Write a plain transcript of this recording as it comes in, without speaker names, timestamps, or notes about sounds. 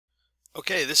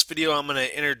Okay, this video I'm going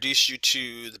to introduce you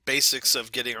to the basics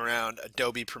of getting around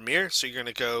Adobe Premiere. So you're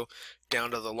going to go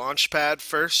down to the launch pad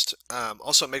first.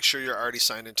 Also make sure you're already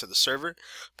signed into the server,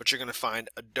 but you're going to find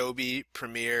Adobe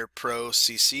Premiere Pro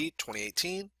CC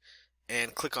 2018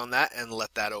 and click on that and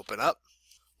let that open up.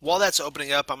 While that's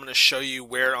opening up, I'm going to show you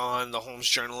where on the Holmes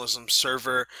Journalism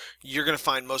server you're going to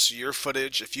find most of your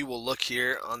footage. If you will look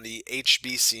here on the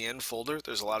HBCN folder,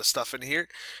 there's a lot of stuff in here,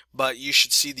 but you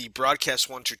should see the Broadcast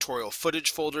 1 tutorial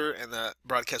footage folder and the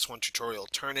Broadcast 1 tutorial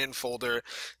turn-in folder.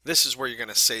 This is where you're going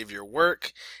to save your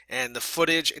work, and the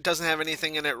footage, it doesn't have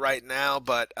anything in it right now,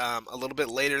 but a little bit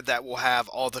later that will have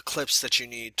all the clips that you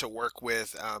need to work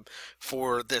with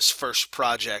for this first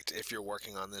project if you're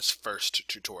working on this first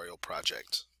tutorial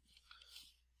project.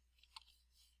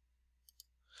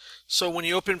 So when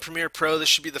you open Premiere Pro, this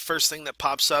should be the first thing that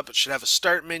pops up. It should have a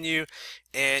start menu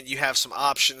and you have some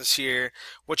options here.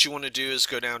 What you want to do is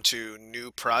go down to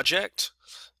New Project,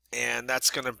 and that's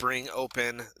going to bring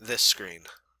open this screen.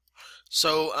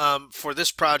 So for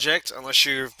this project, unless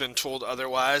you've been told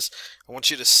otherwise, I want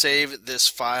you to save this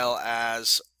file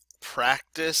as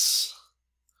practice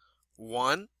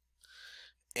 1.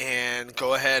 And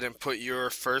go ahead and put your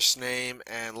first name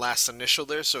and last initial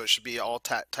there, so it should be all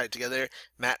tied together.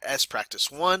 Matt S.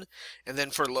 Practice 1. And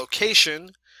then for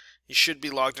location, you should be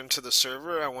logged into the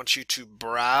server. I want you to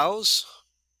browse,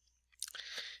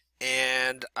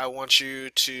 and I want you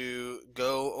to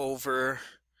go over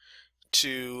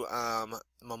to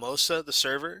Mimosa, the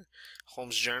server,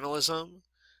 Holmes Journalism,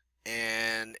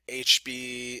 and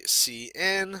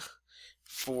HBCN.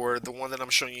 For the one that I'm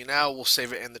showing you now, we'll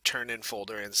save it in the turn-in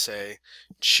folder and say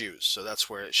choose. So that's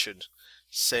where it should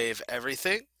save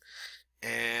everything.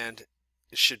 And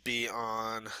it should be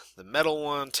on the metal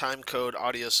one, time code,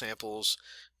 audio samples,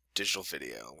 digital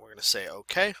video. We're going to say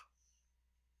OK.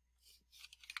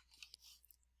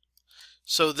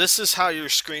 So this is how your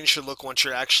screen should look once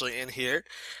you're actually in here.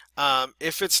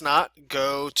 If it's not,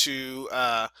 go to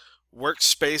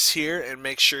workspace here and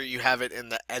make sure you have it in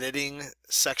the editing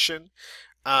section,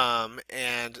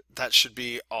 and that should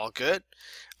be all good.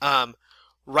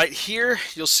 Right here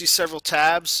you'll see several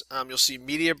tabs. You'll see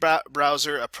media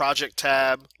browser, a project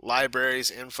tab,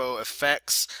 libraries, info,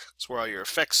 effects. That's where all your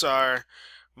effects are,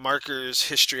 markers,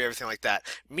 history, everything like that.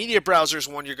 Media browser is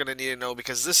one you're going to need to know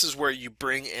because this is where you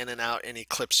bring in and out any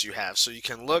clips you have. So you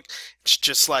can look, it's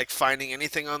just like finding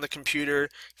anything on the computer.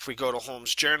 If we go to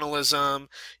Holmes Journalism,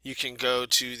 you can go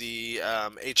to the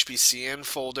HBCN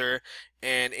folder,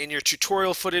 and in your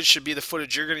tutorial footage should be the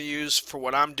footage you're going to use. For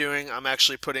what I'm doing, I'm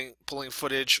actually pulling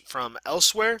footage from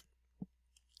elsewhere.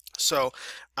 So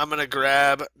I'm going to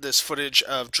grab this footage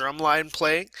of drumline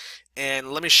playing,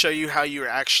 and let me show you how you're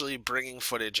actually bringing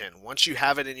footage in. Once you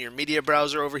have it in your media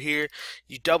browser over here,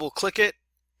 you double click it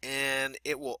and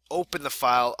it will open the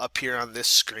file up here on this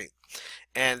screen.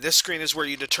 And this screen is where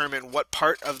you determine what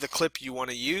part of the clip you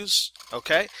want to use.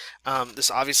 Okay, this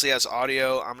obviously has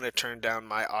audio. I'm going to turn down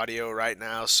my audio right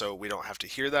now so we don't have to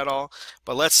hear that all.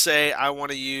 But let's say I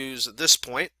want to use this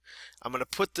point. I'm going to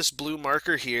put this blue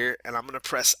marker here and I'm going to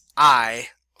press I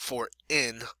for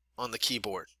in on the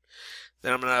keyboard.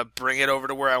 Then I'm going to bring it over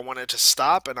to where I want it to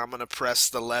stop, and I'm going to press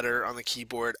the letter on the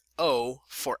keyboard O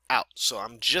for out. So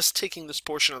I'm just taking this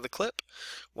portion of the clip.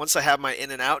 Once I have my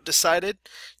in and out decided,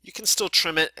 you can still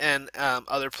trim it in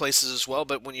other places as well,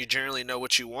 but when you generally know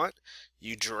what you want,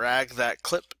 you drag that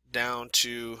clip down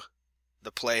to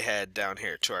the playhead down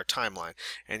here to our timeline.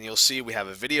 And you'll see we have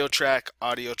a video track,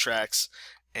 audio tracks,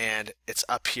 and it's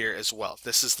up here as well.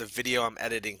 This is the video I'm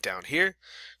editing down here.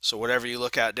 So whatever you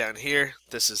look at down here,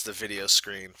 this is the video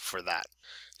screen for that.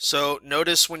 So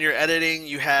notice when you're editing,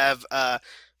 you have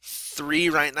 3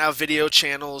 right now video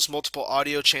channels, multiple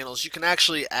audio channels. You can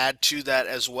actually add to that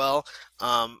as well.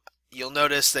 You'll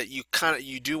notice that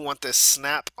you do want this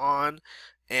snap on,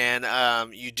 and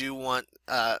you do want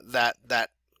that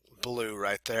blue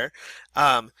right there.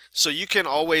 So you can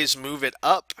always move it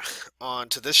up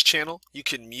onto this channel. You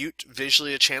can mute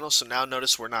visually a channel, so now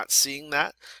notice we're not seeing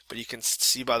that, but you can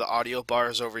see by the audio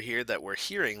bars over here that we're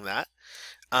hearing that.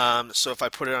 So if I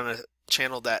put it on a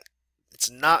channel that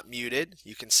it's not muted,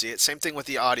 you can see it. Same thing with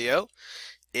the audio.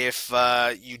 If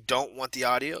you don't want the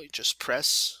audio, you just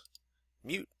press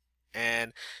mute.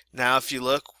 And now if you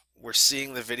look, we're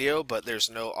seeing the video, but there's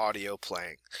no audio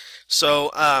playing. So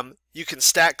You can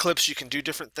stack clips, you can do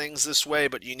different things this way,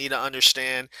 but you need to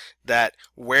understand that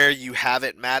where you have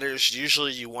it matters.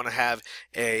 Usually you want to have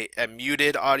a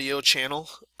muted audio channel,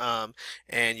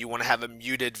 and you want to have a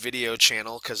muted video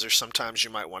channel because there's sometimes you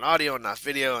might want audio and not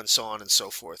video, and so on and so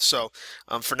forth. So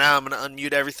for now I'm going to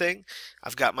unmute everything.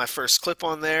 I've got my first clip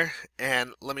on there,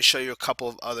 and let me show you a couple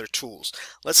of other tools.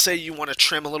 Let's say you want to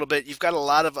trim a little bit. You've got a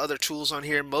lot of other tools on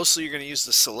here. Mostly you're going to use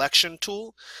the selection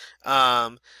tool.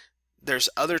 There's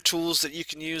other tools that you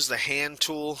can use. The hand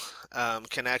tool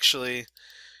can actually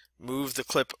move the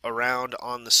clip around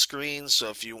on the screen. So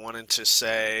if you wanted to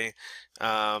say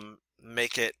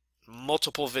make it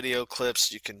multiple video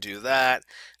clips, you can do that.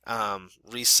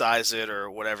 Resize it or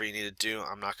whatever you need to do.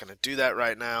 I'm not going to do that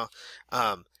right now.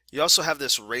 You also have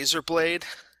this razor blade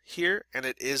here, and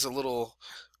it is a little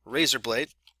razor blade,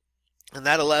 and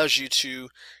that allows you to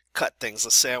cut things.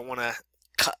 Let's say I want to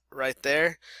cut right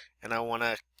there, and I want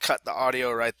to cut the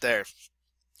audio right there.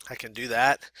 I can do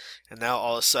that, and now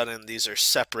all of a sudden these are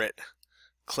separate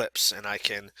clips, and I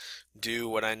can do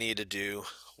what I need to do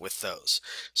with those.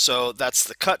 So that's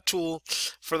the cut tool.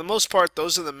 For the most part,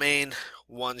 those are the main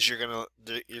ones you're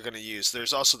gonna use.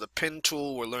 There's also the pin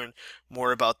tool. We'll learn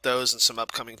more about those in some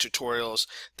upcoming tutorials.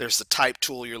 There's the type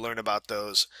tool. You'll learn about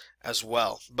those as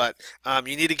well. But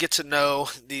you need to get to know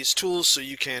these tools so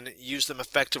you can use them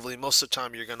effectively. Most of the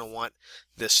time you're going to want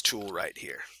this tool right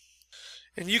here.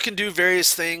 And you can do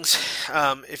various things.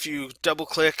 If you double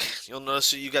click, you'll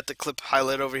notice that you got the clip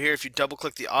highlight over here. If you double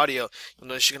click the audio, you'll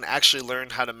notice you can actually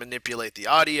learn how to manipulate the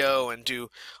audio and do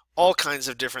all kinds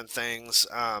of different things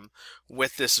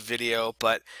with this video.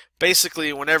 But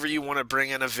basically, whenever you want to bring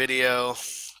in a video,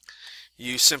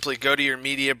 you simply go to your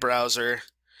media browser.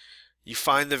 You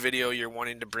find the video you're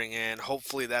wanting to bring in.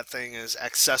 Hopefully that thing is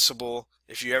accessible.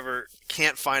 If you ever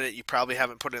can't find it, you probably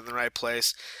haven't put it in the right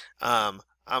place.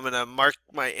 I'm going to mark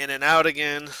my in and out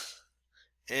again.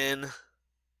 In,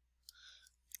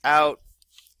 out.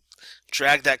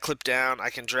 Drag that clip down. I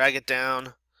can drag it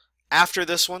down after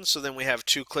this one, so then we have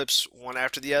two clips, one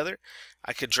after the other.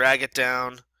 I could drag it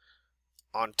down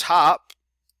on top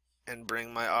and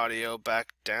bring my audio back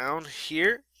down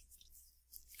here.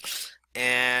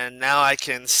 And now I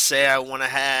can say I want to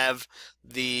have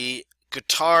the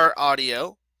guitar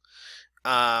audio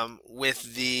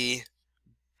with the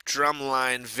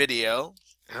drumline video,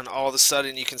 and all of a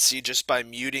sudden you can see just by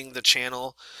muting the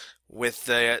channel with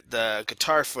the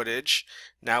guitar footage,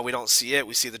 now we don't see it,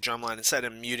 we see the drumline instead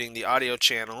of muting the audio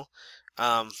channel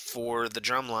for the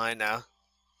drumline. Now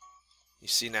you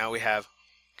see, now we have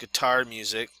guitar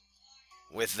music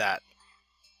with that.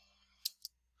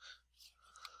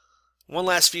 One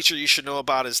last feature you should know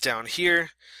about is down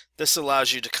here. This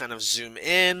allows you to kind of zoom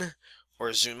in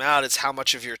or zoom out. It's how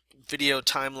much of your video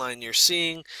timeline you're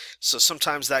seeing. So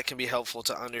sometimes that can be helpful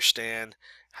to understand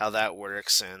how that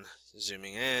works, and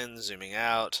zooming in, zooming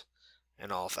out,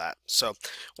 and all of that. So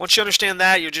once you understand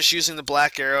that, you're just using the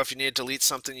black arrow. If you need to delete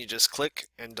something, you just click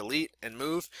and delete and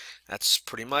move. That's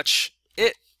pretty much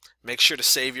it. Make sure to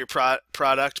save your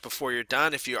product before you're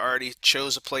done. If you already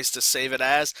chose a place to save it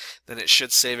as, then it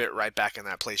should save it right back in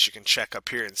that place. You can check up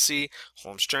here and see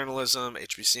Holmes Journalism,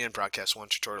 HBCN, Broadcast 1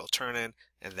 Tutorial Turn-In,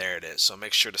 and there it is. So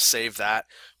make sure to save that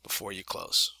before you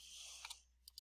close.